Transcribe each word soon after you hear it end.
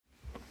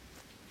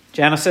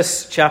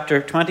Genesis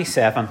chapter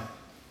 27,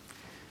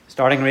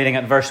 starting reading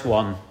at verse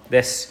 1.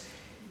 This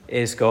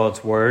is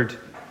God's word.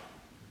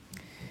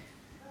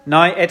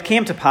 Now it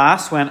came to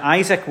pass when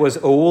Isaac was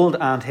old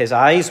and his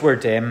eyes were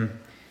dim,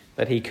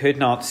 that he could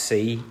not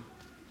see.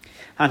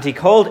 And he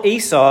called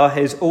Esau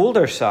his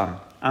older son,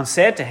 and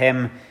said to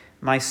him,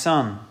 My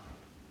son.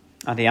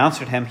 And he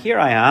answered him, Here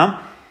I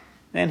am.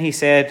 Then he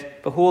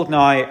said, Behold,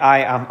 now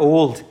I am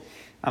old,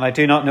 and I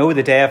do not know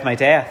the day of my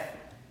death.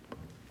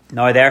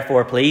 Now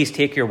therefore, please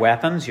take your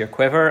weapons, your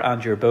quiver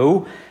and your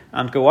bow,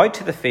 and go out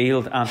to the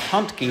field and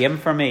hunt game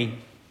for me,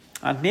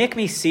 and make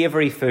me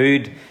savoury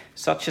food,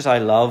 such as I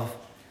love,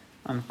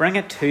 and bring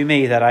it to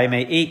me that I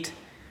may eat,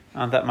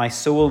 and that my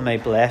soul may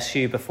bless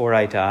you before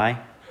I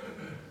die.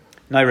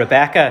 Now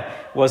Rebekah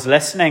was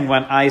listening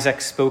when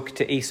Isaac spoke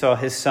to Esau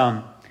his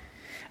son.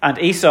 And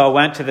Esau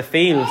went to the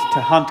field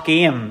to hunt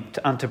game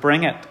and to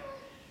bring it.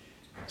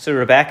 So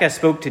Rebekah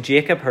spoke to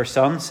Jacob her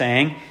son,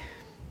 saying,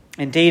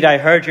 Indeed, I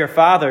heard your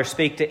father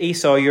speak to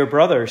Esau your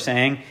brother,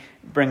 saying,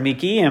 Bring me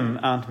game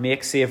and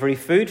make savoury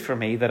food for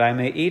me, that I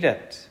may eat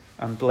it,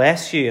 and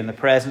bless you in the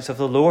presence of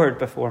the Lord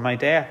before my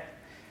death.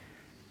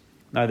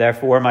 Now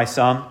therefore, my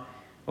son,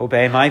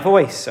 obey my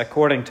voice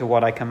according to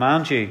what I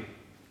command you.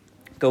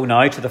 Go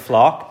now to the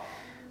flock,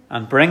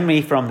 and bring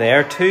me from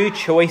there 2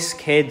 choice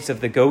kids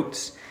of the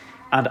goats,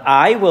 and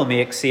I will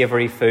make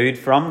savoury food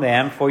from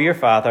them for your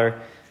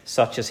father,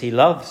 such as he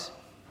loves.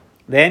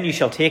 Then you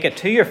shall take it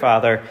to your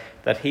father,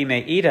 that he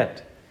may eat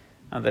it,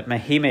 and that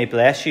he may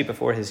bless you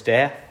before his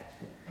death.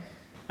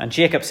 And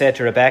Jacob said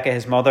to Rebekah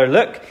his mother,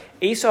 Look,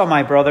 Esau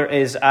my brother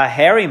is a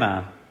hairy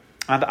man,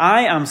 and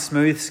I am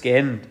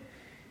smooth-skinned.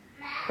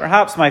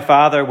 Perhaps my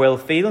father will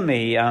feel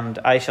me, and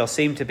I shall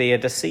seem to be a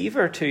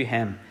deceiver to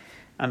him,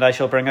 and I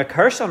shall bring a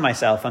curse on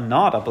myself and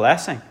not a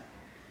blessing.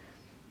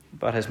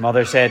 But his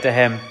mother said to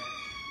him,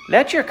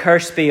 Let your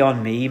curse be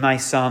on me, my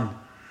son.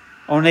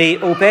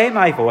 Only obey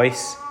my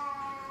voice,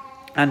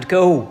 and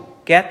go,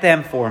 get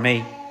them for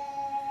me.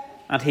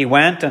 And he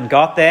went and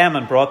got them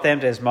and brought them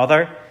to his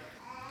mother.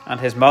 And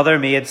his mother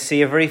made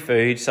savoury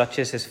food, such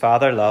as his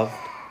father loved.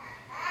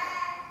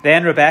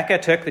 Then Rebekah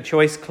took the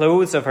choice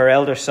clothes of her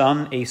elder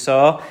son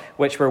Esau,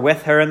 which were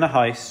with her in the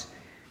house,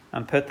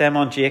 and put them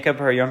on Jacob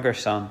her younger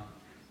son.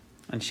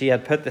 And she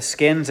had put the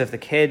skins of the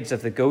kids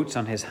of the goats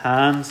on his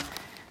hands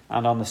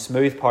and on the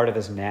smooth part of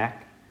his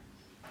neck.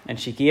 And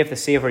she gave the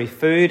savoury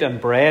food and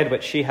bread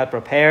which she had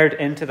prepared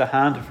into the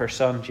hand of her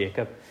son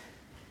Jacob.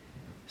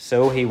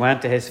 So he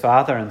went to his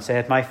father and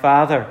said, My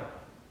father.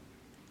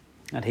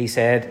 And he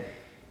said,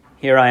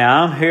 Here I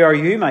am. Who are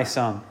you, my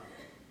son?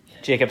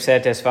 Jacob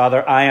said to his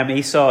father, I am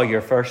Esau, your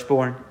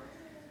firstborn.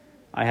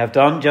 I have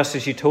done just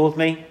as you told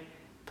me.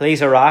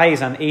 Please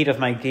arise and eat of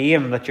my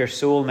game, that your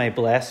soul may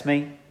bless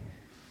me.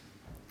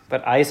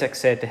 But Isaac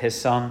said to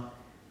his son,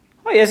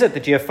 Why is it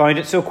that you have found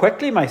it so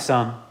quickly, my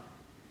son?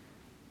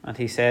 And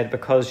he said,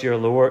 Because the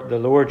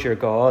Lord your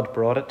God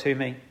brought it to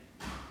me.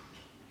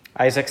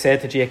 Isaac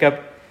said to Jacob,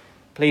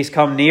 Please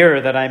come nearer,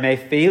 that I may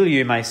feel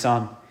you, my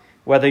son,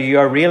 whether you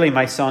are really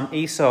my son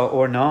Esau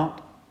or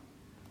not.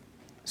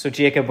 So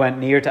Jacob went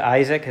near to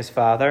Isaac his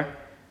father,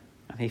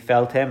 and he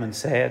felt him and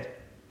said,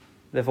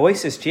 The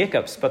voice is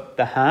Jacob's, but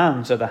the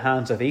hands are the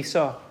hands of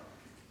Esau.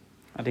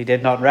 And he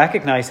did not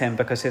recognize him,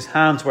 because his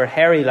hands were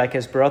hairy like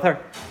his brother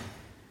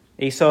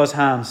Esau's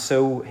hands,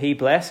 so he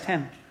blessed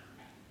him.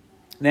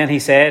 Then he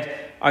said,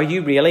 Are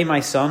you really my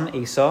son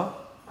Esau?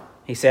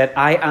 He said,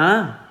 I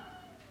am.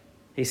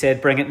 He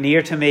said, Bring it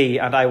near to me,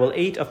 and I will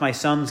eat of my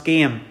son's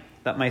game,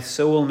 that my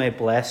soul may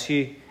bless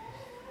you.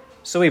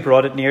 So he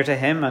brought it near to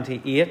him, and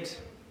he ate.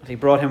 And he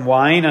brought him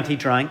wine, and he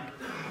drank.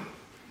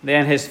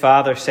 Then his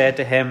father said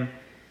to him,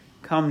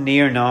 Come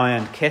near now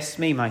and kiss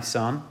me, my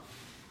son.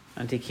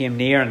 And he came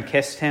near and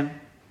kissed him.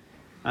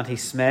 And he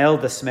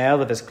smelled the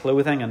smell of his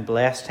clothing and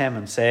blessed him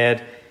and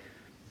said,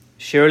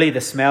 Surely the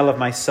smell of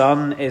my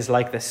son is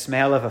like the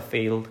smell of a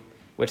field,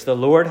 which the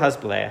Lord has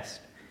blessed.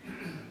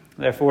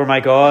 Therefore, my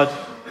God,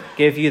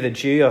 give you the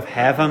dew of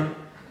heaven,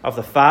 of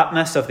the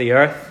fatness of the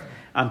earth,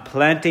 and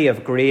plenty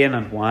of grain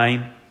and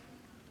wine.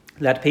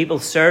 Let people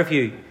serve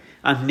you,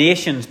 and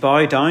nations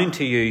bow down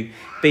to you.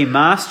 Be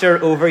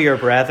master over your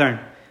brethren,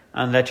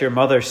 and let your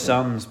mother's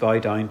sons bow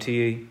down to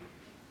you.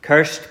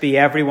 Cursed be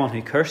everyone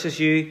who curses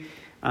you,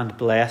 and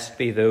blessed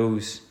be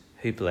those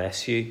who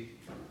bless you.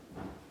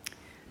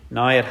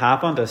 Now it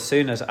happened, as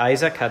soon as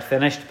Isaac had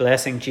finished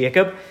blessing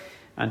Jacob,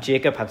 and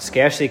Jacob had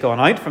scarcely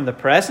gone out from the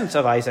presence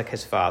of Isaac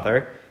his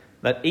father,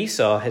 that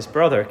Esau his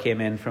brother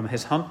came in from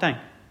his hunting.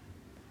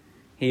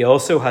 He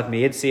also had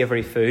made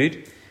savoury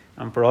food,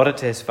 and brought it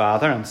to his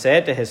father, and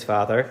said to his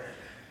father,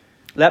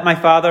 Let my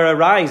father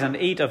arise and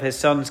eat of his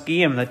son's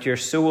game, that your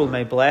soul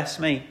may bless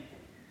me.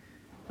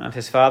 And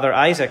his father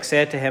Isaac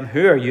said to him,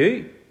 Who are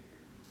you?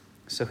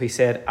 So he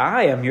said,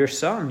 I am your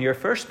son, your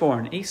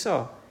firstborn,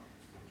 Esau.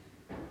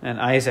 And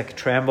Isaac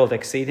trembled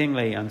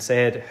exceedingly and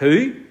said,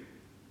 Who?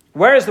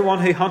 Where is the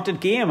one who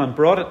hunted game and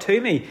brought it to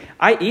me?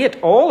 I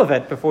ate all of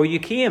it before you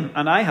came,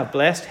 and I have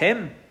blessed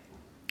him.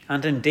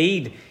 And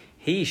indeed,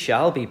 he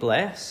shall be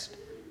blessed.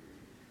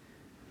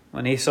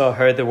 When Esau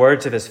heard the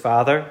words of his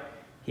father,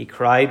 he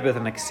cried with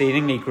an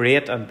exceedingly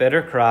great and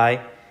bitter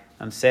cry,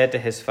 and said to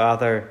his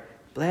father,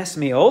 "Bless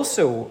me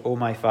also, O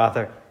my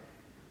father."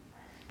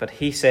 But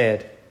he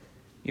said,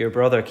 "Your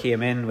brother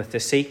came in with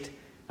deceit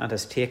and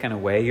has taken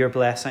away your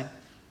blessing."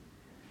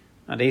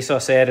 And Esau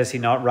said, "Is he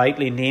not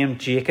rightly named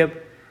Jacob?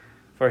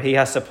 For he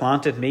has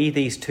supplanted me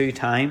these 2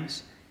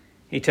 times.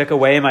 He took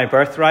away my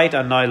birthright,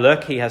 and now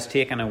look, he has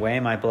taken away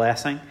my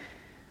blessing."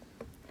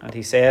 And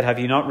he said, "Have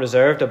you not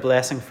reserved a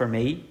blessing for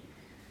me?"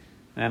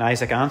 Then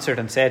Isaac answered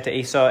and said to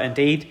Esau,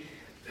 "Indeed,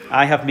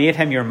 I have made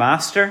him your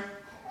master,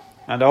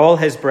 and all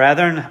his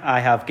brethren I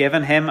have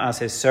given him as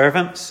his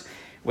servants.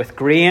 With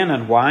grain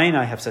and wine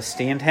I have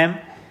sustained him.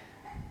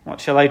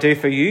 What shall I do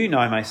for you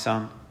now, my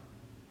son?"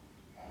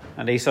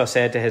 And Esau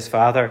said to his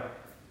father,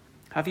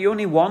 "Have you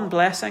only one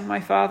blessing, my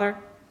father?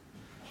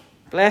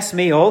 Bless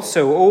me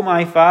also, O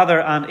my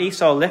father." And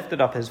Esau lifted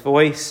up his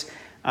voice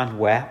and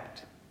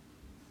wept.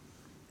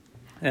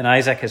 Then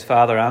Isaac his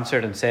father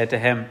answered and said to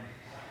him,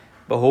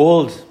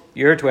 "Behold,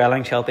 your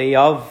dwelling shall be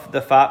of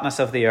the fatness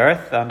of the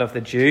earth and of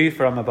the dew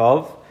from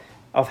above,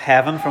 of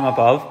heaven from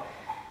above.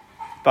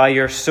 By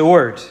your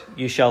sword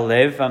you shall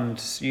live,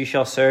 and you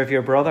shall serve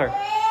your brother.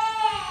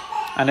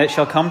 And it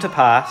shall come to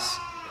pass,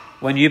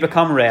 when you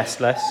become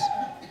restless,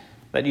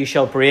 that you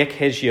shall break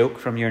his yoke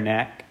from your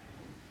neck."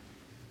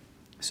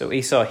 So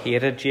Esau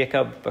hated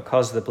Jacob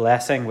because of the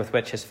blessing with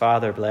which his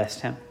father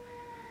blessed him.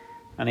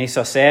 And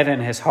Esau said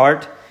in his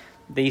heart,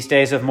 "These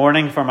days of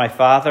mourning for my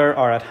father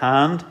are at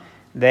hand.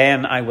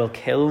 Then I will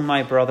kill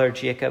my brother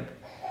Jacob."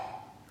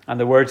 And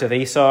the words of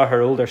Esau,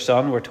 her older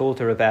son, were told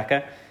to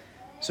Rebekah.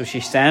 So she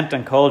sent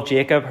and called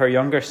Jacob, her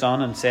younger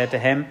son, and said to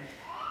him,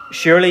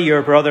 "Surely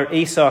your brother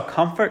Esau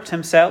comforts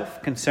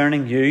himself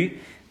concerning you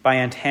by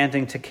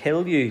intending to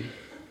kill you.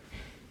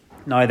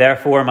 Now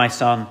therefore, my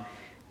son,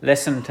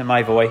 listen to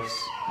my voice.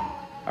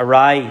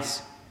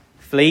 Arise,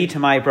 flee to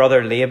my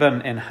brother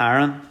Laban in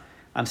Haran,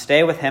 and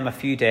stay with him a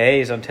few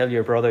days until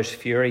your brother's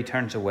fury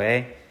turns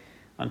away,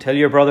 until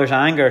your brother's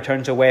anger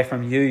turns away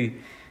from you,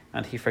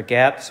 and he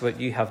forgets what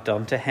you have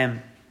done to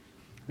him.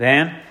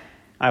 Then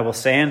I will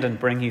send and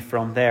bring you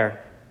from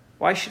there.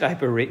 Why should I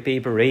be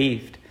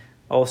bereaved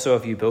also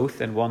of you both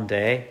in one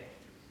day?"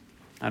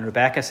 And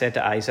Rebekah said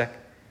to Isaac,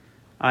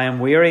 "I am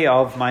weary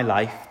of my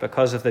life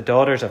because of the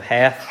daughters of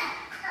Heth.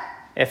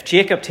 If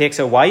Jacob takes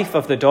a wife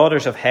of the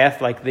daughters of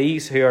Heth like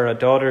these who are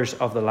daughters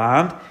of the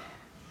land,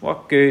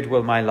 what good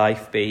will my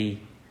life be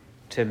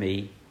to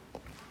me?"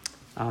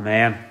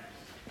 Amen.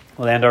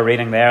 We'll end our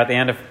reading there at the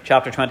end of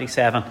chapter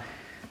 27,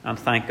 and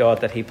thank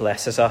God that he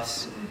blesses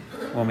us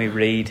when we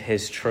read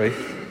his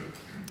truth.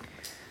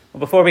 Well,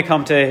 before we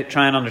come to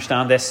try and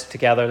understand this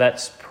together,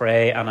 let's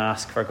pray and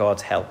ask for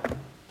God's help.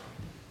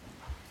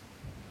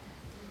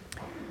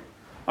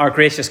 Our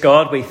gracious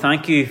God, we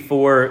thank you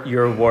for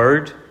your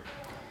word.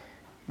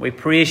 We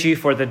praise you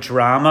for the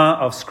drama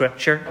of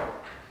Scripture.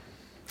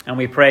 And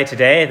we pray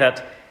today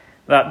that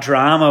that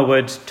drama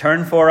would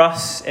turn for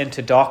us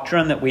into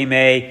doctrine, that we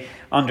may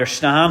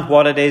understand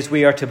what it is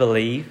we are to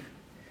believe.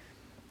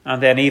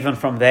 And then even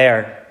from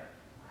there,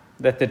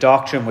 that the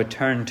doctrine would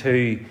turn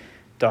to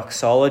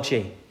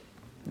doxology,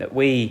 that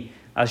we,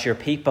 as your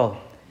people,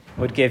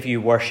 would give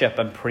you worship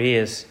and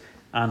praise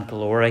and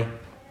glory.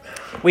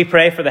 We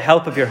pray for the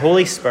help of your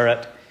Holy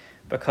Spirit,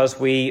 because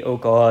we, O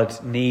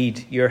God,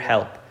 need your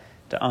help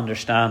to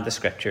understand the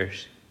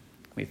Scriptures.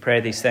 We pray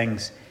these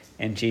things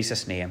in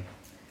Jesus' name.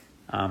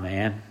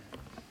 Amen.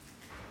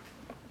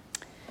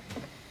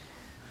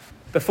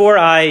 Before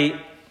I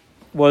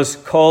was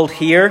called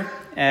here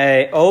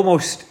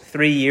almost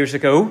 3 years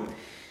ago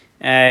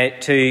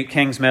to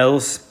Kings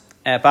Mills,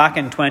 back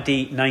in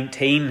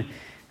 2019,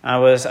 I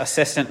was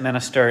assistant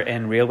minister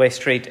in Railway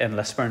Street in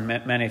Lisburn.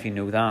 Many of you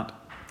know that.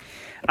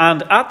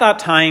 And at that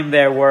time,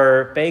 there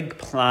were big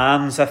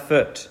plans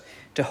afoot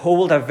to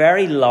hold a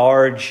very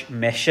large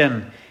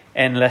mission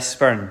in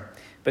Lisburn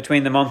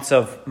between the months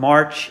of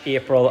March,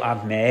 April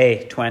and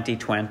May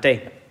 2020.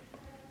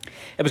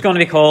 It was going to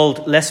be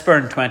called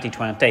Lisburn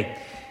 2020,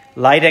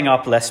 lighting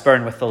up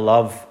Lisburn with the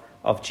love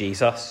of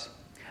Jesus.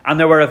 And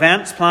there were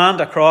events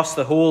planned across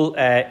the whole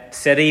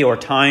city or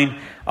town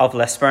of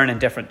Lisburn in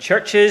different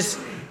churches,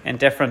 in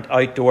different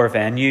outdoor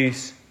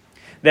venues.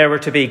 There were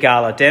to be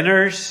gala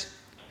dinners,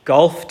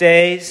 golf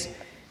days,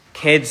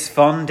 kids'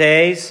 fun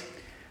days,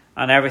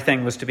 and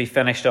everything was to be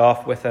finished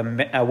off with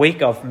a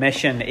week of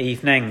mission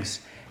evenings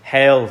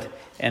held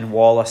in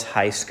Wallace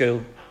High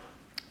School.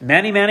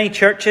 Many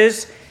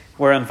churches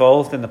were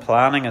involved in the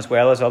planning as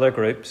well as other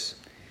groups,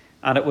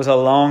 and it was a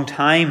long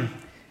time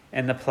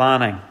in the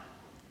planning.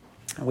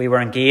 We were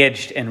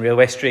engaged in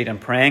Railway Street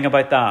and praying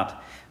about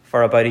that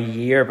for about a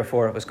year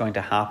before it was going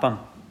to happen.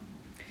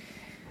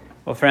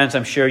 Well, friends,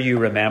 I'm sure you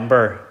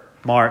remember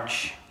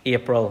March,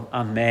 April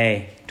and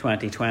May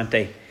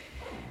 2020.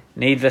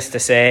 Needless to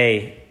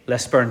say,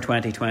 Lisburn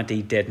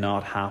 2020 did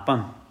not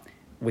happen.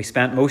 We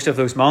spent most of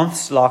those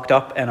months locked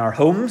up in our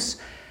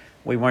homes.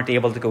 We weren't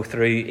able to go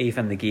through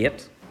even the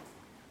gate.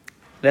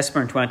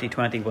 Lisburn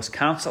 2020 was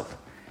cancelled,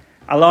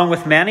 along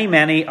with many,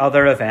 many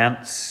other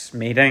events,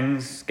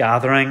 meetings,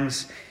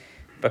 gatherings,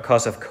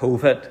 because of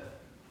COVID.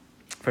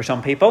 For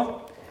some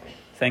people,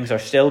 things are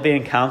still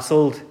being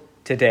cancelled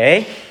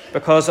today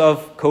because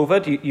of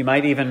COVID. You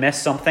might even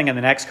miss something in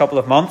the next couple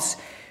of months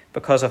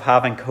because of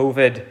having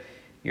COVID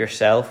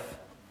yourself.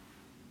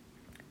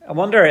 I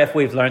wonder if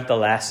we've learnt the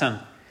lesson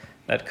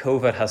that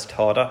COVID has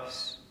taught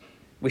us.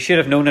 We should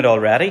have known it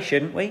already,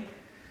 shouldn't we?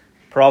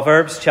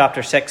 Proverbs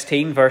chapter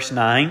 16, verse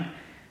 9.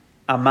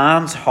 A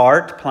man's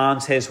heart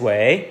plans his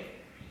way,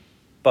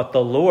 but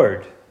the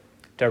Lord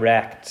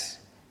directs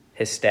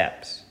his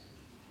steps.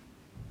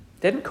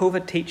 Didn't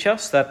COVID teach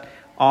us that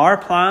our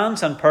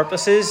plans and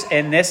purposes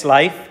in this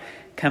life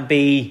can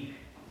be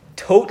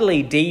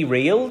totally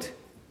derailed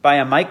by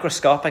a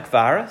microscopic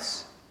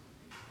virus?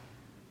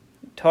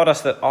 It taught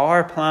us that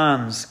our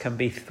plans can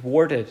be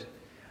thwarted.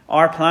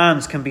 Our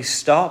plans can be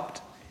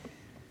stopped.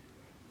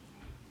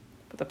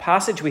 But the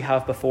passage we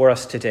have before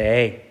us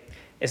today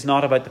is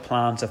not about the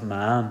plans of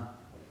man.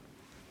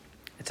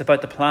 It's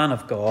about the plan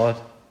of God.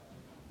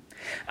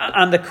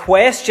 And the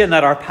question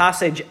that our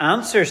passage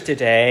answers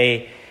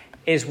today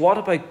is, what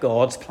about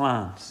God's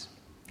plans?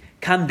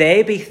 Can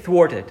they be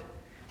thwarted?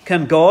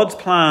 Can God's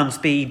plans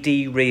be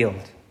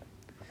derailed?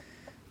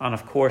 And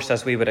of course,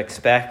 as we would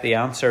expect, the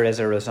answer is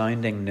a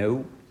resounding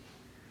no.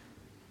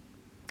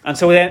 And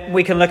so then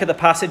we can look at the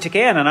passage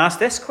again and ask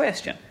this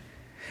question.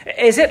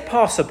 Is it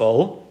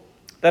possible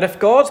that if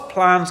God's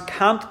plans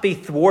can't be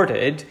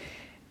thwarted,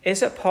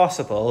 is it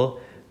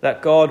possible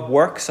that God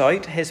works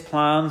out his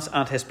plans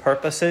and his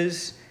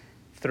purposes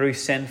through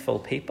sinful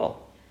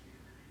people?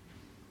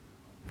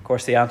 Of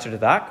course, the answer to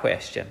that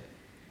question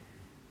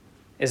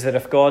is that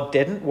if God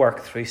didn't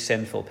work through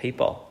sinful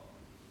people,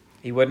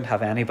 he wouldn't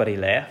have anybody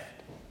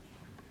left.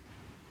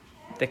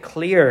 The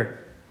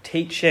clear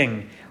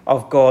teaching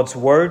of God's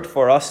word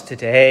for us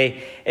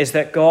today is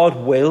that God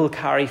will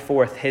carry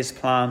forth his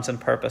plans and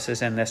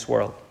purposes in this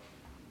world.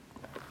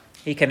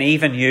 He can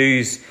even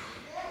use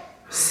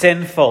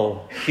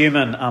sinful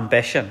human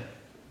ambition.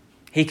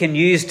 He can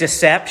use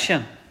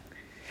deception.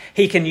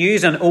 He can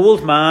use an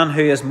old man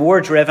who is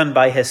more driven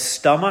by his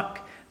stomach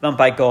than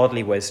by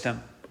godly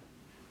wisdom.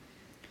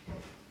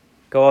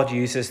 God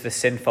uses the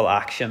sinful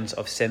actions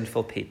of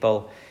sinful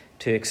people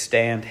to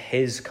extend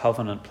his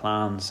covenant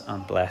plans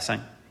and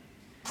blessing.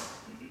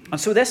 And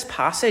so this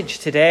passage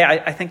today,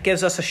 I think,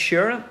 gives us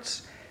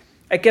assurance.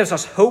 It gives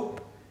us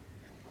hope.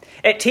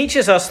 It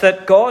teaches us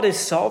that God is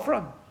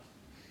sovereign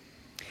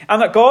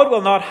and that God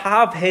will not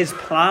have his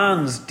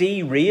plans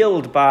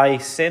derailed by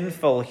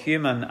sinful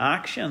human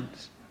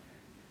actions.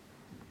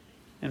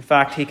 In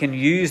fact, he can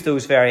use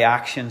those very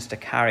actions to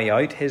carry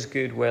out his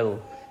good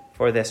will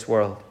for this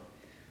world.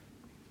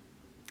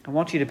 I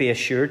want you to be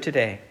assured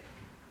today.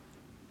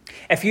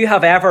 If you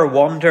have ever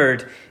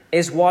wondered,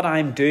 is what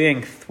I'm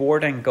doing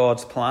thwarting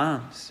God's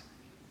plans?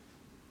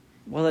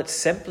 Well, it's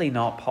simply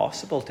not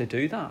possible to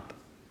do that.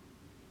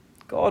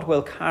 God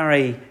will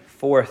carry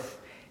forth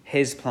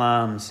his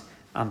plans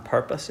and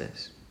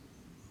purposes.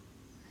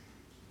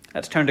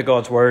 Let's turn to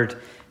God's word,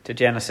 to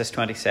Genesis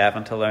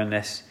 27, to learn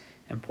this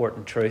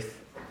important truth.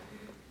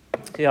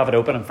 So you have it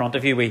open in front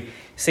of you. We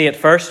see it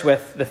first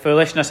with the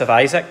foolishness of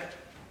Isaac.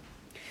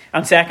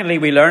 And secondly,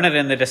 we learn it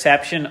in the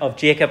deception of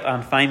Jacob.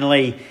 And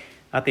finally,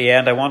 at the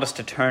end, I want us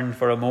to turn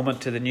for a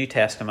moment to the New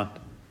Testament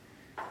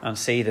and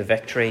see the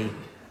victory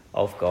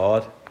of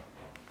God.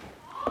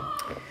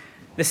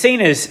 The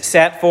scene is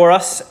set for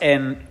us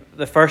in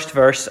the first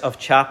verse of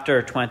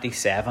chapter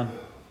 27.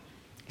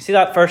 You see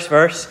that first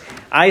verse?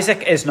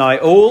 Isaac is now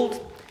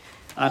old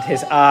and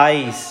his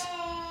eyes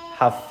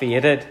have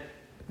faded.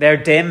 They're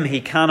dim,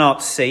 he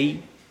cannot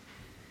see.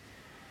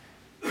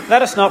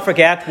 Let us not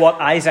forget what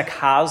Isaac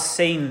has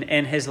seen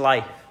in his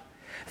life.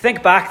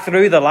 Think back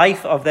through the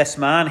life of this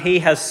man. He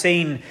has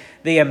seen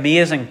the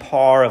amazing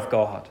power of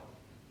God,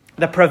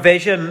 the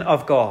provision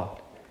of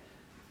God.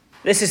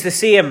 This is the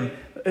same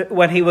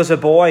when he was a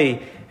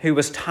boy who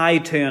was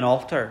tied to an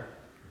altar,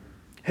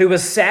 who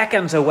was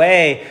seconds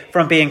away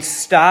from being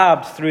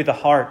stabbed through the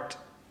heart.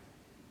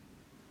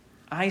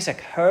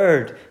 Isaac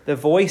heard the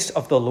voice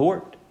of the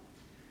Lord.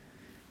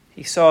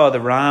 He saw the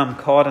ram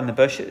caught in the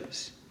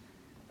bushes,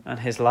 and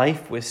his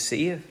life was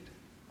saved.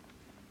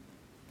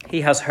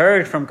 He has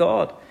heard from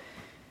God.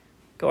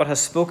 God has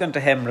spoken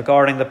to him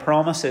regarding the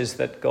promises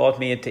that God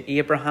made to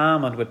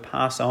Abraham and would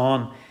pass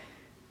on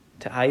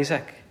to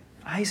Isaac.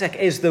 Isaac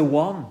is the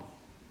one,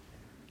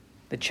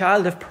 the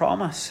child of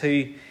promise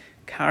who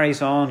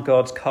carries on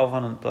God's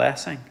covenant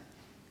blessing.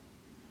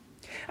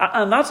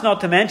 And that's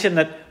not to mention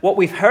that what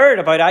we've heard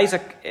about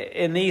Isaac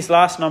in these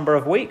last number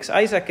of weeks,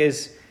 Isaac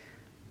is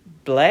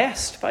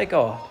blessed by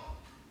God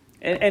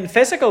in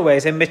physical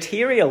ways, in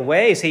material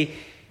ways. He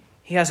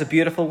has a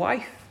beautiful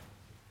wife.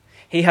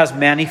 He has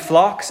many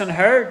flocks and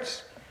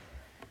herds.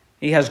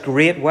 He has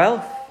great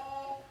wealth.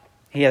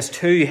 He has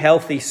 2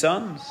 healthy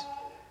sons.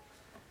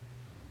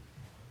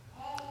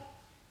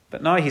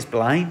 But now he's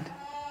blind.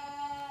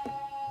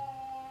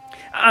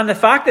 And the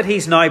fact that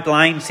he's now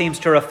blind seems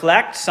to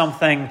reflect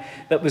something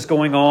that was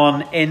going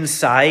on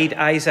inside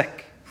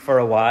Isaac for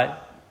a while.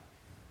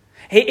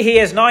 He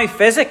is now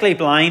physically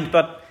blind,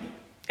 but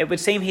it would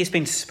seem he's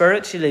been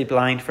spiritually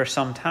blind for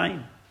some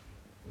time.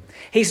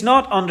 He's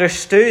not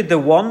understood the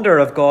wonder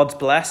of God's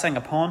blessing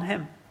upon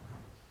him.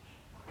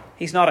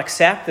 He's not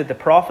accepted the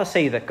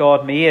prophecy that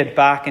God made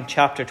back in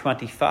chapter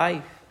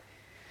 25.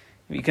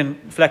 You can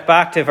flick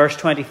back to verse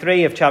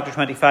 23 of chapter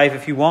 25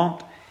 if you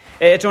want.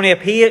 It's only a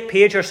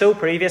page or so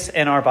previous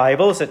in our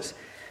Bibles.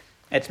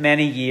 It's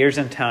many years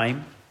in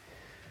time.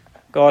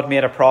 God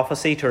made a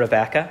prophecy to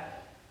Rebekah.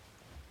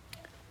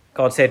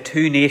 God said,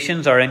 2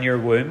 nations are in your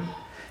womb.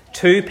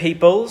 2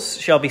 peoples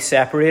shall be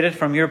separated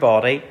from your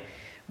body.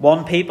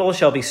 1 people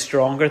shall be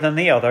stronger than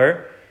the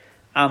other,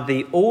 and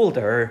the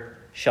older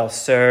shall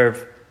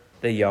serve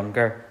the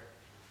younger.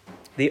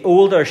 The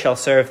older shall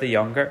serve the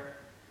younger.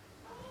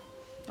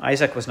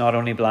 Isaac was not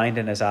only blind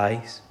in his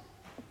eyes,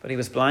 but he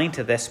was blind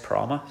to this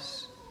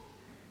promise,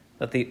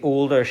 that the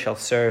older shall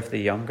serve the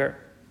younger.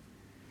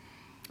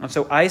 And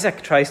so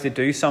Isaac tries to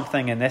do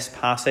something in this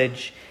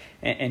passage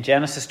in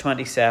Genesis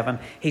 27.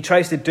 He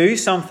tries to do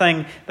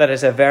something that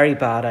is a very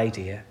bad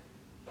idea.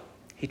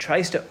 He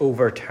tries to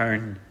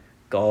overturn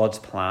God's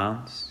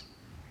plans.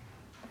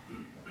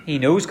 He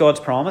knows God's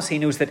promise. He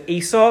knows that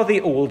Esau, the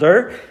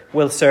older,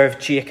 will serve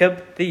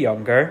Jacob, the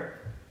younger.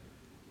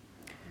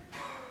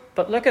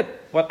 But look at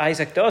what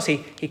Isaac does.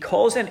 He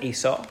calls in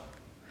Esau.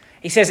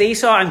 He says,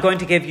 Esau, I'm going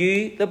to give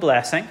you the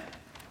blessing.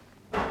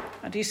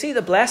 And do you see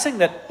the blessing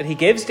that he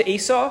gives to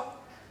Esau?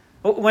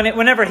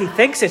 Whenever he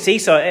thinks it's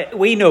Esau,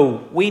 we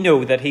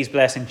know that he's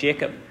blessing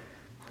Jacob.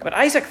 But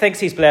Isaac thinks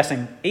he's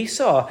blessing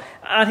Esau.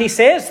 And he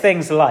says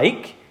things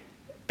like,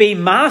 be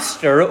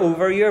master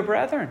over your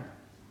brethren.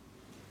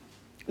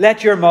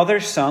 Let your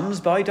mother's sons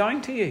bow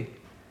down to you.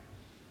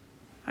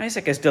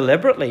 Isaac is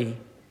deliberately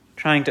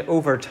trying to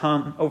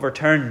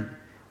overturn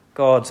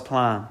God's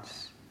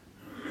plans.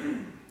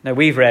 Now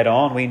we've read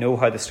on, we know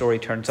how the story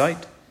turns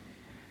out.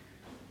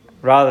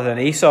 Rather than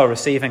Esau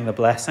receiving the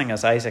blessing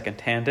as Isaac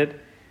intended,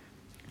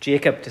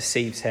 Jacob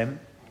deceives him.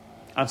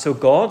 And so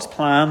God's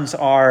plans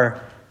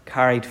are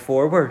carried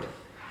forward.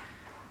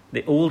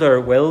 The older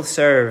will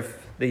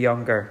serve the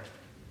younger.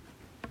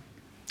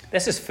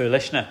 This is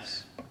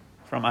foolishness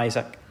from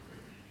Isaac.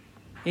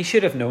 He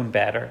should have known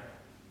better.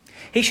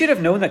 He should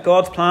have known that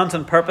God's plans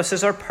and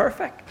purposes are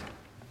perfect.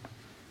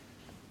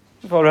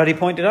 We've already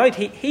pointed out,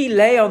 he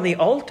lay on the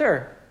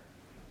altar.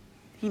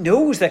 He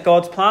knows that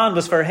God's plan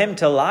was for him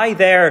to lie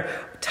there,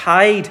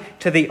 tied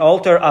to the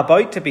altar,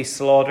 about to be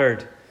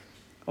slaughtered,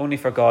 only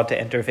for God to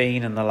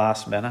intervene in the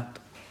last minute.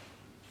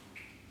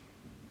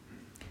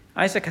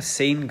 Isaac has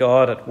seen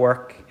God at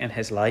work in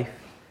his life,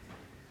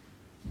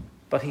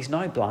 but he's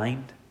now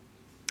blind,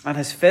 and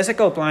his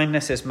physical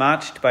blindness is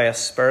matched by a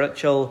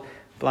spiritual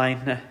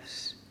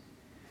blindness.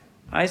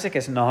 Isaac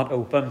is not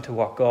open to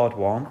what God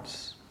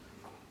wants.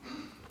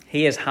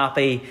 He is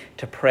happy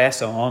to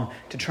press on,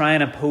 to try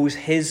and impose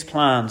his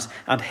plans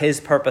and his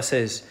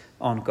purposes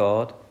on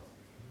God.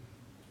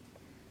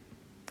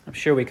 I'm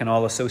sure we can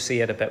all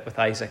associate a bit with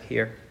Isaac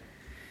here.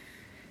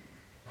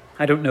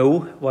 I don't know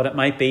what it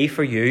might be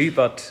for you,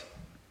 but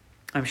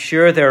I'm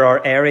sure there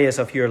are areas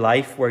of your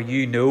life where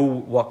you know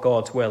what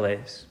God's will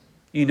is.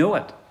 You know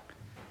it.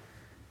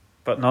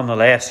 But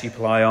nonetheless, you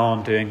plough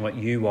on doing what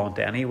you want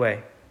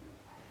anyway.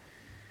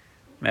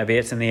 Maybe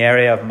it's in the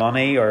area of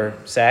money or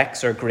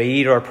sex or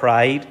greed or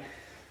pride.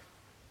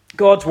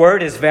 God's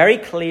word is very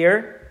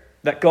clear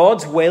that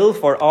God's will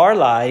for our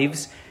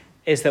lives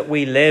is that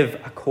we live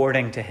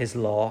according to his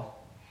law.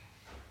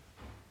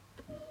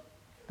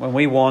 When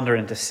we wander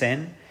into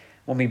sin,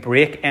 when we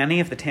break any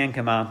of the 10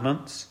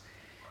 Commandments,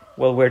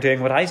 well, we're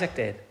doing what Isaac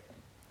did.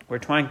 We're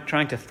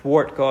trying to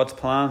thwart God's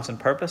plans and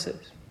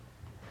purposes.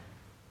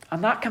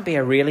 And that can be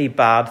a really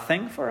bad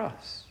thing for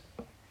us.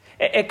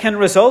 It can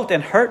result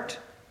in hurting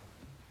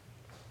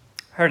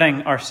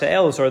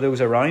ourselves or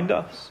those around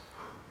us.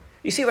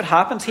 You see what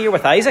happens here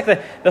with Isaac?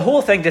 The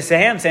whole thing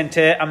descends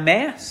into a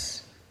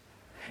mess.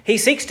 He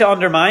seeks to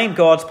undermine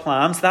God's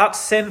plans. That's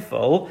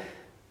sinful.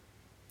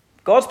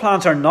 God's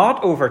plans are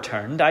not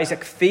overturned.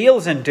 Isaac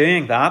fails in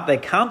doing that. They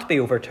can't be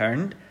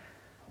overturned.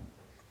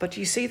 But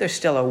you see, there's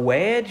still a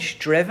wedge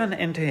driven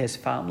into his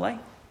family.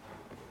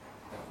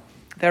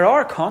 There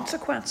are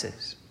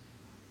consequences.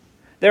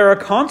 There are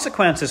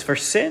consequences for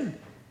sin.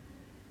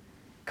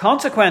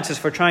 Consequences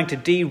for trying to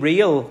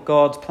derail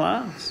God's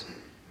plans.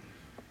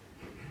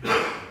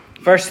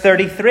 Verse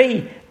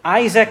 33,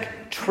 Isaac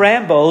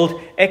trembled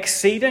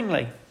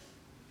exceedingly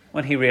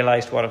when he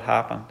realized what had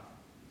happened.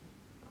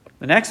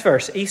 The next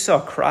verse, Esau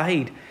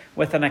cried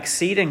with an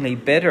exceedingly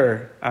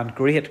bitter and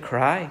great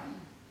cry.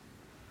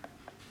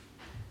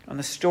 And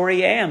the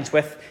story ends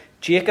with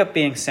Jacob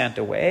being sent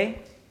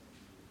away.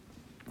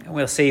 And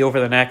we'll see over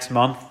the next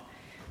month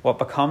what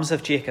becomes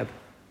of Jacob.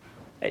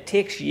 It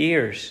takes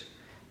years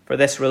for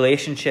this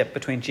relationship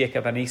between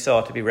Jacob and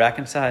Esau to be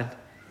reconciled.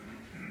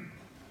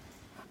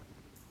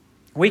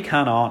 We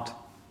cannot.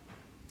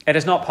 It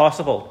is not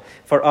possible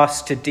for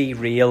us to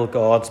derail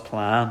God's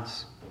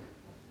plans.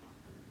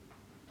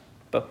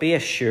 But be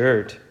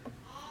assured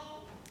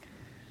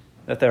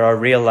that there are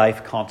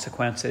real-life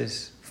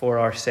consequences for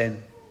our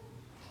sin.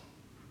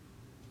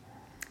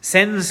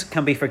 Sins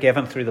can be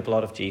forgiven through the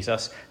blood of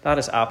Jesus. That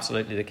is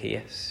absolutely the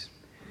case.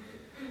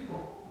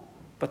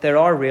 But there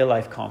are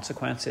real-life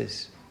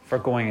consequences for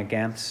going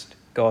against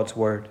God's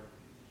word.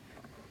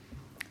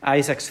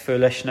 Isaac's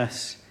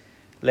foolishness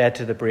led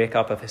to the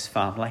breakup of his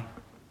family.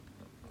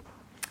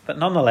 But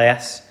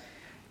nonetheless,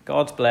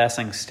 God's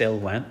blessing still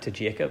went to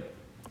Jacob.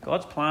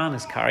 God's plan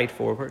is carried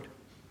forward.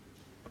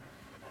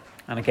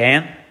 And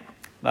again,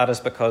 that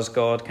is because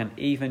God can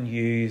even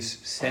use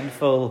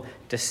sinful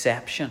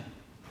deception.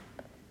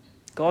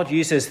 God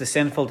uses the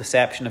sinful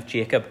deception of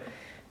Jacob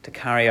to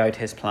carry out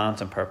his plans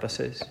and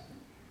purposes.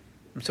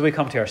 And so we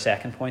come to our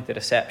second point, the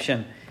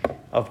deception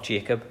of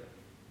Jacob.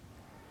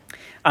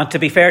 And to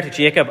be fair to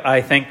Jacob,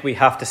 I think we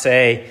have to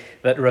say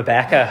that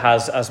Rebekah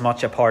has as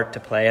much a part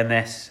to play in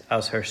this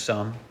as her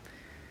son.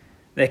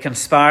 They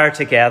conspire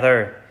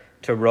together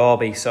to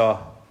rob Esau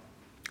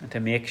and to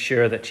make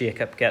sure that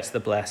Jacob gets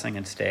the blessing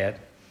instead.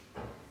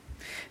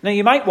 Now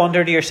you might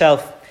wonder to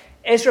yourself,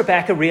 is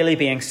Rebekah really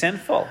being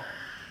sinful?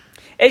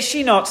 Is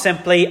she not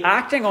simply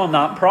acting on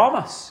that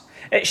promise?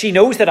 She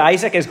knows that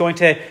Isaac is going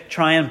to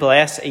try and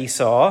bless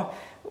Esau.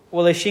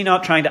 Well, is she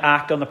not trying to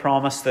act on the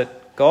promise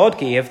that God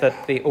gave,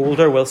 that the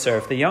older will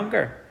serve the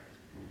younger?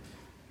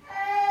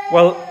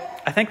 Well,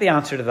 I think the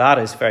answer to that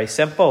is very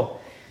simple.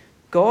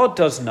 God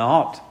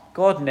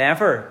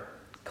never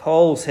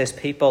calls his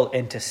people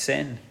into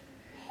sin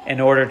in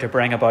order to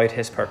bring about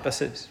his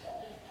purposes.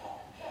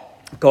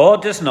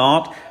 God does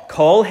not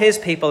call his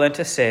people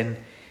into sin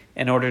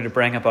in order to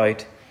bring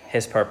about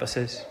his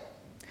purposes.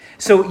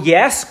 So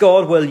yes,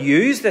 God will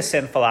use the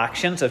sinful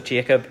actions of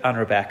Jacob and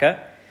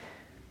Rebekah,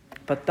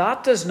 but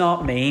that does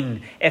not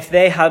mean if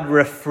they had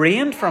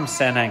refrained from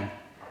sinning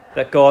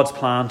that God's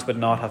plans would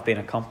not have been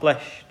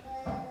accomplished.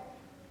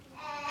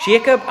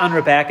 Jacob and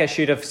Rebekah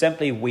should have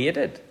simply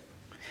waited.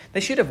 They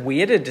should have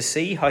waited to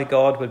see how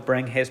God would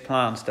bring his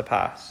plans to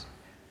pass.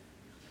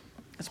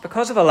 It's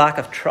because of a lack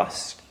of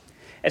trust.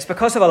 It's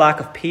because of a lack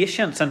of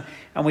patience. And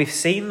we've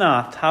seen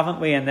that, haven't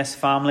we, in this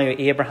family,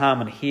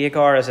 Abraham and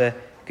Hagar as a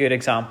good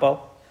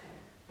example.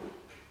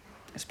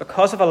 It's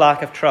because of a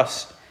lack of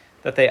trust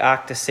that they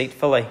act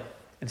deceitfully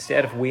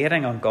instead of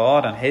waiting on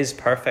God and his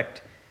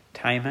perfect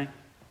timing.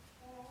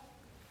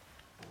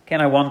 Again,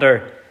 I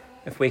wonder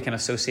if we can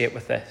associate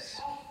with this.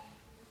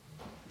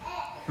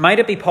 Might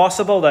it be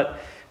possible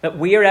that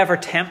we are ever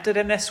tempted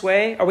in this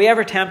way? Are we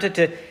ever tempted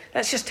to,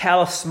 let's just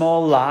tell a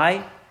small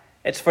lie?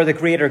 It's for the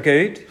greater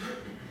good.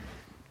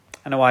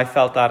 I know I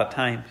felt that at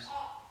times.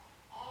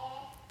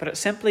 But it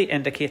simply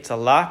indicates a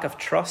lack of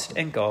trust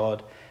in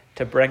God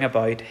to bring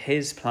about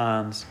his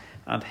plans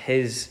and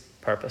his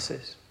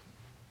purposes.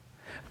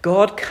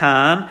 God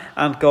can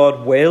and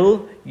God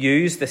will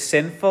use the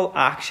sinful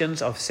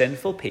actions of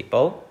sinful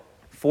people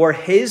for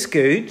his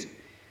good,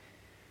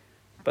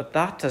 but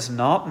that does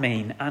not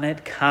mean, and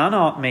it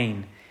cannot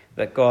mean,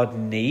 that God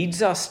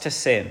needs us to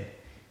sin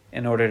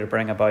in order to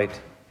bring about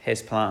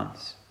his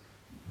plans.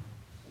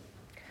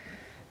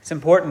 It's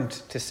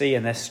important to see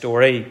in this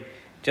story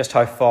just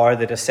how far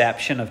the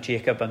deception of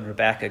Jacob and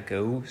Rebekah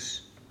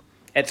goes.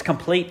 It's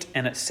complete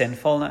in its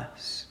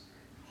sinfulness.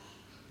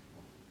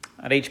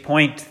 At each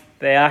point,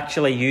 they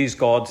actually use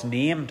God's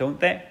name, don't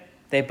they?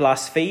 They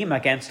blaspheme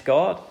against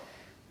God.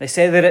 They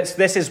say that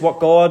this is what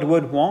God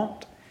would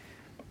want.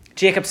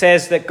 Jacob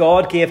says that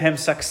God gave him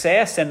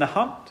success in the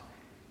hunt.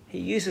 He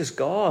uses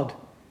God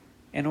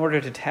in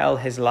order to tell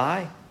his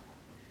lie.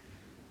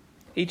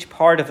 Each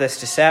part of this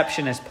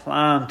deception is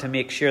planned to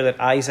make sure that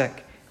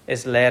Isaac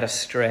is led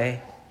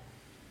astray.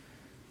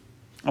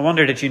 I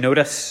wonder, did you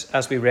notice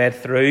as we read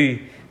through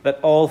that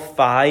all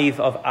 5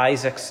 of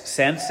Isaac's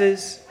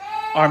senses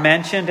are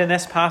mentioned in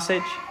this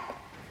passage?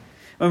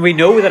 When we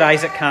know that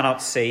Isaac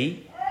cannot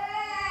see.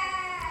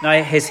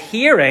 Now his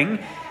hearing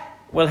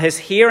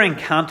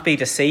can't be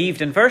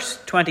deceived. In verse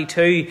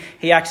 22,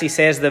 he actually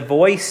says the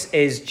voice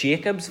is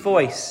Jacob's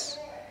voice.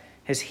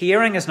 His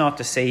hearing is not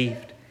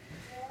deceived.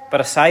 But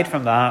aside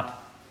from that,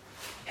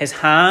 his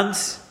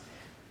hands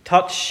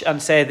touch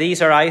and say,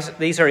 these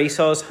are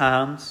Esau's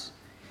hands.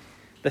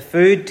 The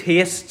food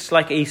tastes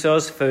like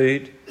Esau's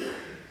food.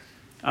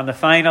 And the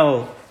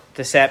final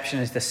deception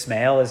is the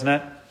smell, isn't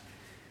it?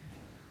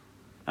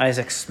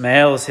 Isaac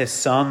smells his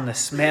son. The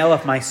smell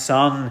of my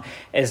son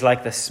is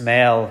like the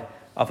smell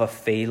of a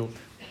field.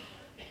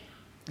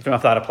 I don't know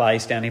if that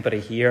applies to anybody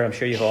here. I'm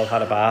sure you've all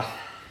had a bath.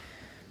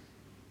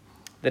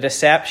 The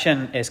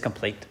deception is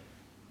complete.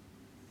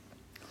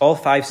 All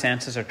 5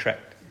 senses are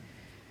tricked.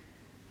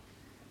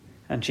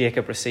 And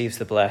Jacob receives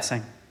the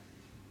blessing.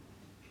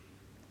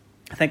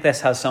 I think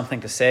this has something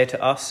to say to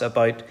us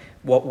about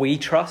what we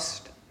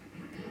trust.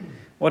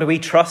 What do we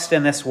trust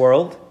in this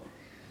world?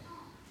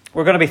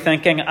 We're going to be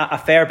thinking a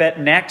fair bit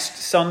next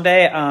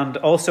Sunday and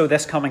also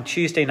this coming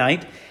Tuesday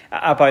night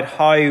about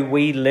how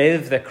we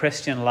live the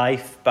Christian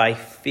life by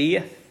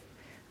faith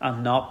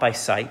and not by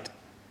sight.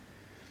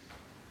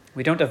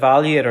 We don't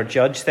evaluate or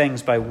judge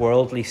things by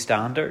worldly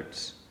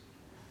standards.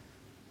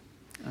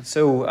 And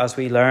so, as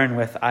we learn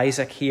with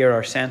Isaac here,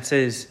 our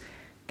senses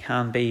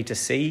can be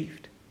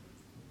deceived.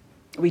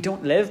 We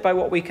don't live by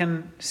what we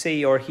can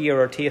see or hear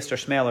or taste or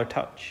smell or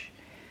touch.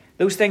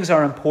 Those things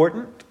are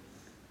important,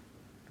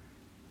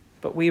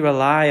 but we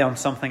rely on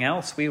something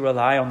else. We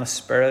rely on the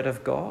Spirit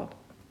of God.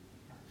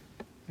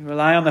 We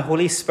rely on the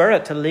Holy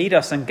Spirit to lead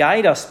us and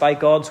guide us by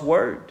God's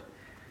word.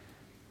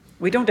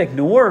 We don't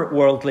ignore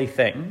worldly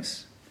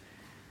things.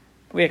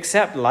 We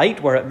accept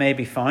light where it may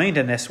be found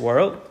in this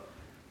world,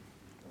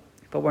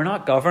 but we're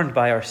not governed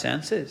by our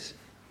senses.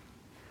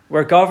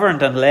 We're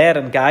governed and led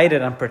and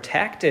guided and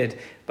protected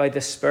by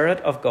the Spirit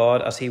of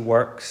God as he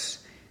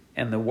works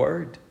in the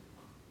Word.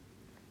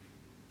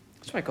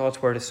 That's why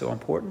God's Word is so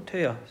important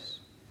to us,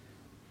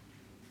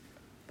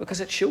 because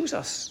it shows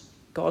us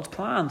God's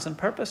plans and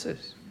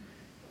purposes.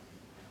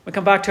 We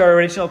come back to our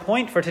original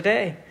point for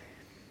today.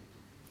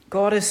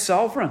 God is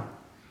sovereign.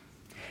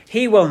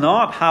 He will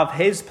not have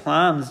his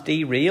plans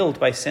derailed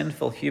by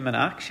sinful human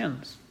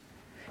actions.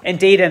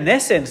 Indeed, in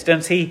this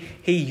instance, he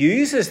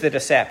uses the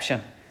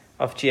deception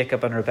of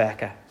Jacob and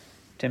Rebekah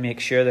to make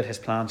sure that his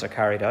plans are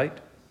carried out.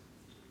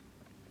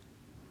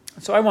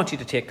 So I want you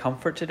to take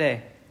comfort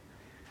today.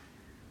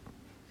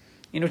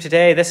 You know,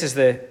 today, this is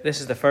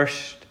the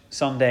first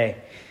Sunday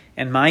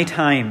in my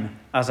time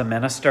as a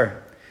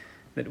minister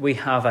that we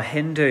have a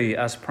Hindu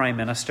as Prime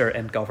Minister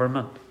in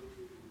government.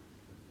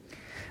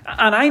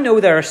 And I know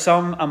there are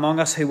some among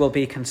us who will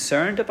be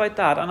concerned about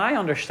that, and I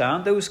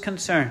understand those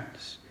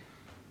concerns.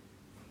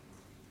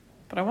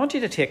 But I want you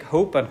to take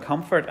hope and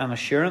comfort and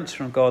assurance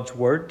from God's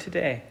Word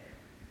today.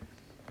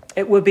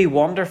 It would be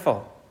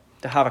wonderful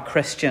to have a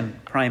Christian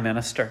Prime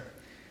Minister.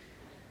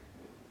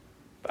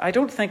 But I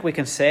don't think we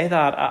can say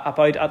that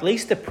about at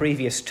least the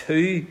previous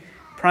two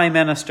Prime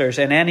Ministers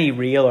in any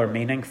real or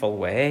meaningful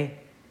way.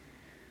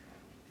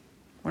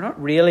 We're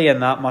not really in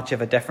that much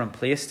of a different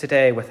place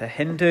today with a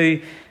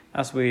Hindu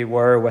as we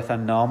were with a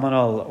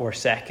nominal or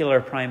secular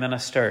Prime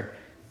Minister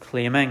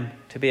claiming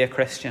to be a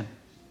Christian.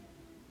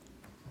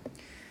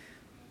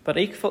 But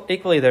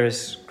equally there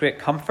is great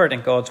comfort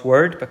in God's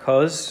Word,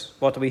 because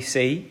what do we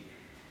see?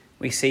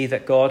 We see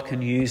that God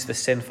can use the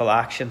sinful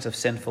actions of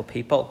sinful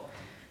people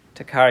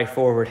to carry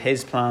forward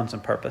his plans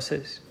and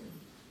purposes.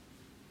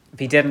 If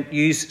he didn't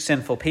use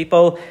sinful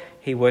people,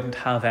 he wouldn't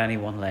have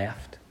anyone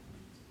left.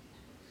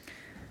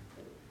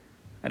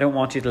 I don't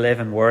want you to live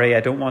in worry. I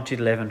don't want you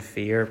to live in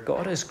fear.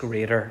 God is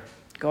greater.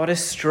 God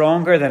is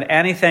stronger than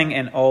anything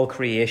in all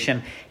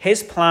creation.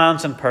 His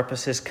plans and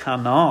purposes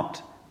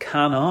cannot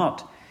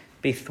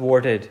be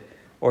thwarted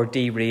or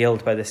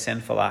derailed by the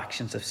sinful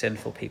actions of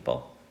sinful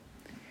people.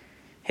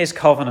 His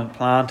covenant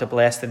plan to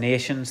bless the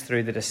nations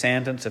through the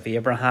descendants of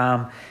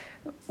Abraham,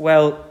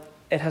 well,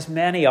 it has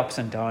many ups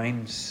and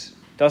downs,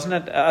 doesn't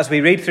it? As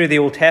we read through the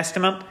Old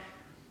Testament,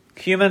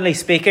 humanly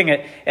speaking,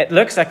 it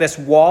looks like this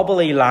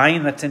wobbly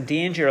line that's in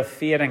danger of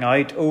fading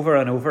out over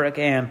and over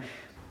again.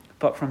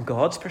 But from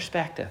God's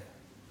perspective,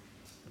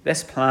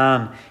 this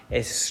plan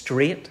is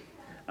straight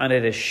and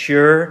it is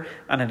sure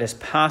and it is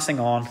passing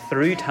on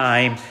through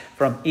time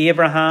from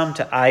Abraham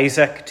to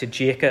Isaac to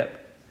Jacob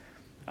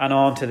and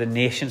on to the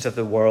nations of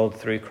the world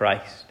through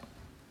Christ.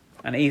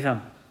 And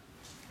even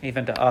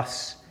to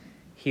us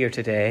here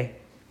today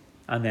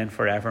and then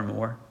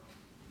forevermore.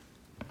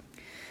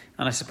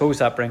 And I suppose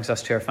that brings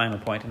us to our final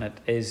point, and it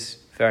is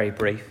very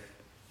brief.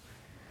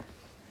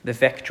 The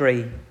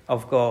victory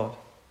of God.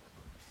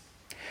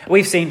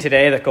 We've seen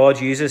today that God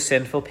uses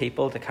sinful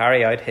people to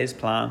carry out his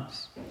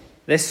plans.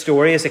 This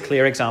story is a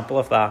clear example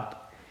of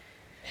that.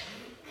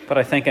 But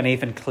I think an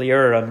even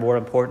clearer and more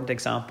important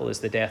example is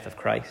the death of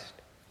Christ.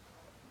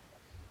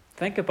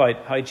 Think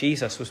about how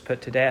Jesus was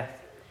put to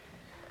death.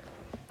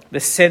 The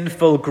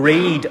sinful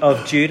greed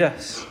of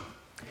Judas,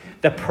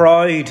 the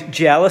proud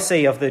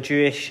jealousy of the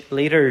Jewish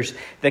leaders,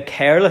 the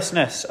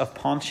carelessness of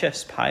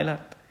Pontius Pilate,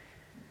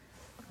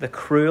 the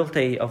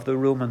cruelty of the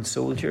Roman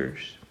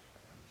soldiers.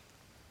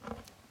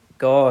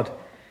 God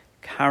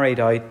carried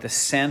out the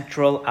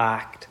central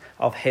act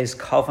of his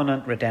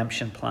covenant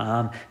redemption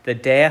plan, the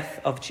death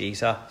of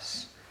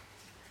Jesus,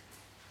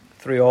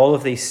 through all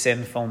of these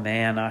sinful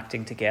men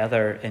acting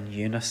together in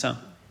unison.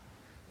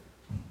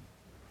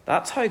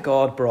 That's how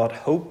God brought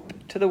hope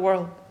to the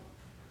world.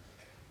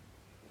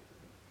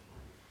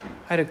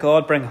 How did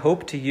God bring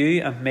hope to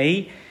you and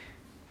me?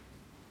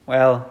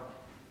 Well,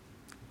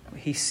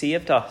 he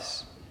saved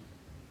us.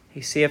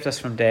 He saved us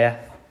from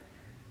death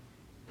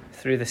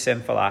through the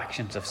sinful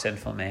actions of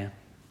sinful men.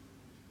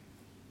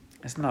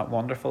 Isn't that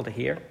wonderful to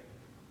hear?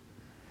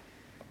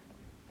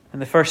 In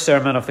the first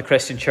sermon of the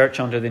Christian church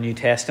under the New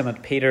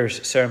Testament,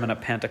 Peter's sermon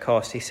at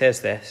Pentecost, he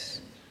says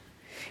this.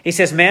 He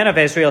says, "Men of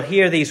Israel,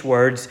 hear these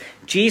words.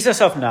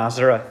 Jesus of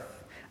Nazareth,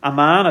 a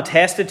man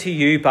attested to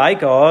you by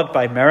God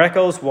by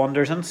miracles,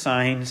 wonders and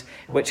signs,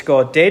 which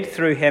God did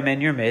through him in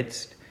your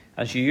midst,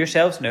 as you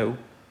yourselves know.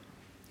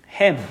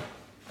 Him,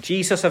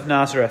 Jesus of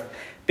Nazareth,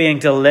 being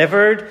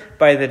delivered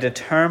by the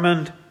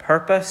determined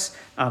purpose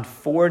and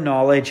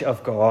foreknowledge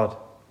of God,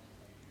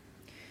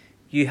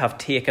 you have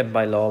taken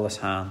by lawless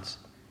hands,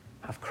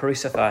 have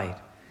crucified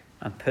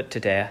and put to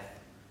death,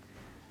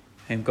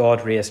 whom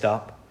God raised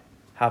up,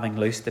 having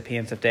loosed the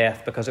pains of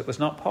death, because it was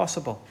not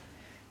possible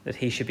that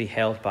he should be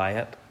held by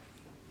it.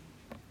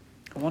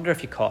 I wonder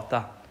if you caught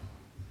that.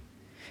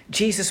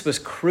 Jesus was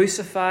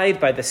crucified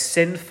by the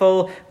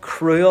sinful,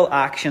 cruel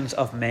actions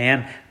of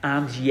men,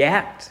 and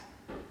yet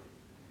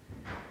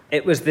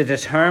it was the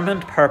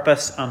determined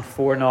purpose and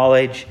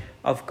foreknowledge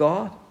of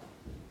God.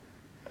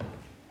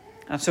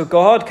 And so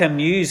God can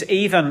use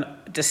even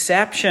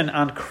deception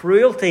and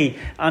cruelty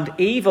and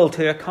evil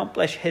to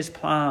accomplish his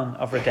plan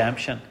of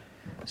redemption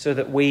so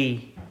that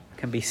we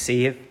can be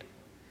saved.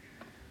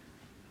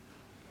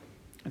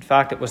 In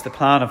fact, it was the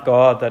plan of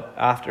God that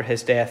after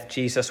his death,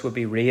 Jesus would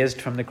be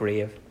raised from the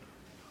grave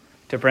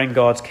to bring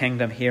God's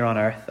kingdom here on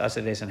earth as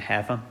it is in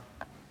heaven.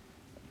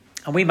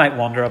 And we might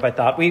wonder about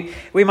that.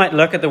 We might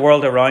look at the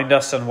world around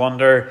us and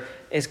wonder,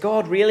 is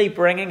God really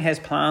bringing his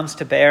plans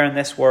to bear in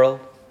this world?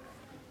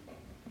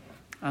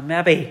 And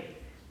maybe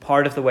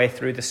part of the way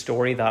through the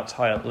story, that's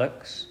how it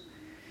looks.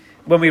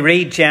 When we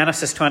read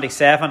Genesis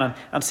 27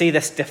 and see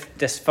this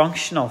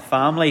dysfunctional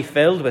family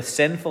filled with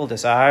sinful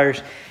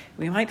desires,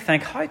 we might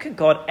think, how could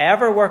God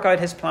ever work out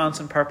his plans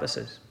and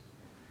purposes?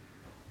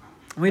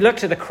 And we look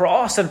to the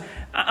cross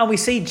and we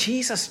see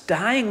Jesus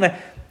dying,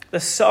 the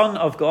Son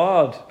of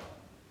God,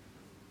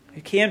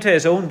 who came to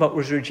his own but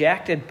was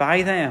rejected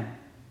by them.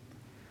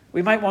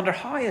 We might wonder,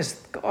 how is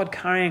God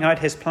carrying out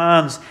his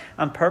plans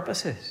and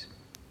purposes?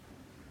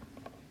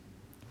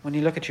 When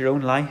you look at your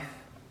own life,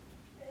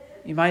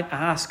 you might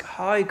ask,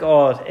 how,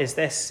 God, is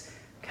this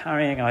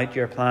carrying out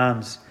your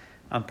plans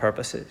and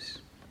purposes?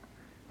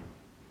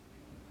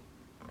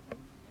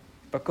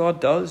 But God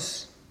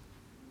does.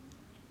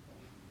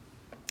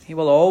 He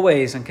will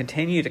always and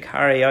continue to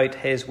carry out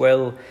his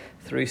will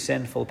through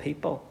sinful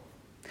people.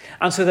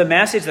 And so the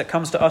message that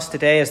comes to us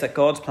today is that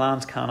God's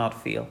plans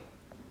cannot fail.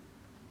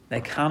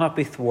 They cannot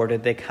be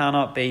thwarted. They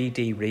cannot be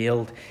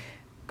derailed.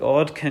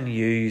 God can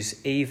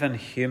use even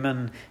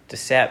human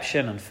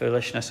deception and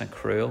foolishness and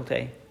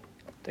cruelty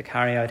to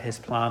carry out his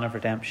plan of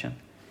redemption.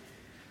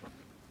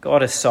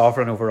 God is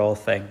sovereign over all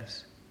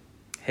things.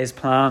 His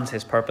plans,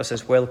 his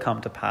purposes will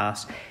come to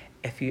pass.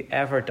 If you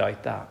ever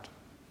doubt that,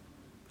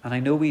 and I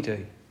know we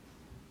do,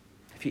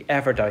 if you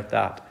ever doubt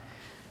that,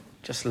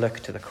 just look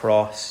to the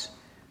cross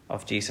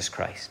of Jesus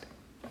Christ.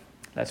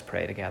 Let's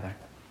pray together.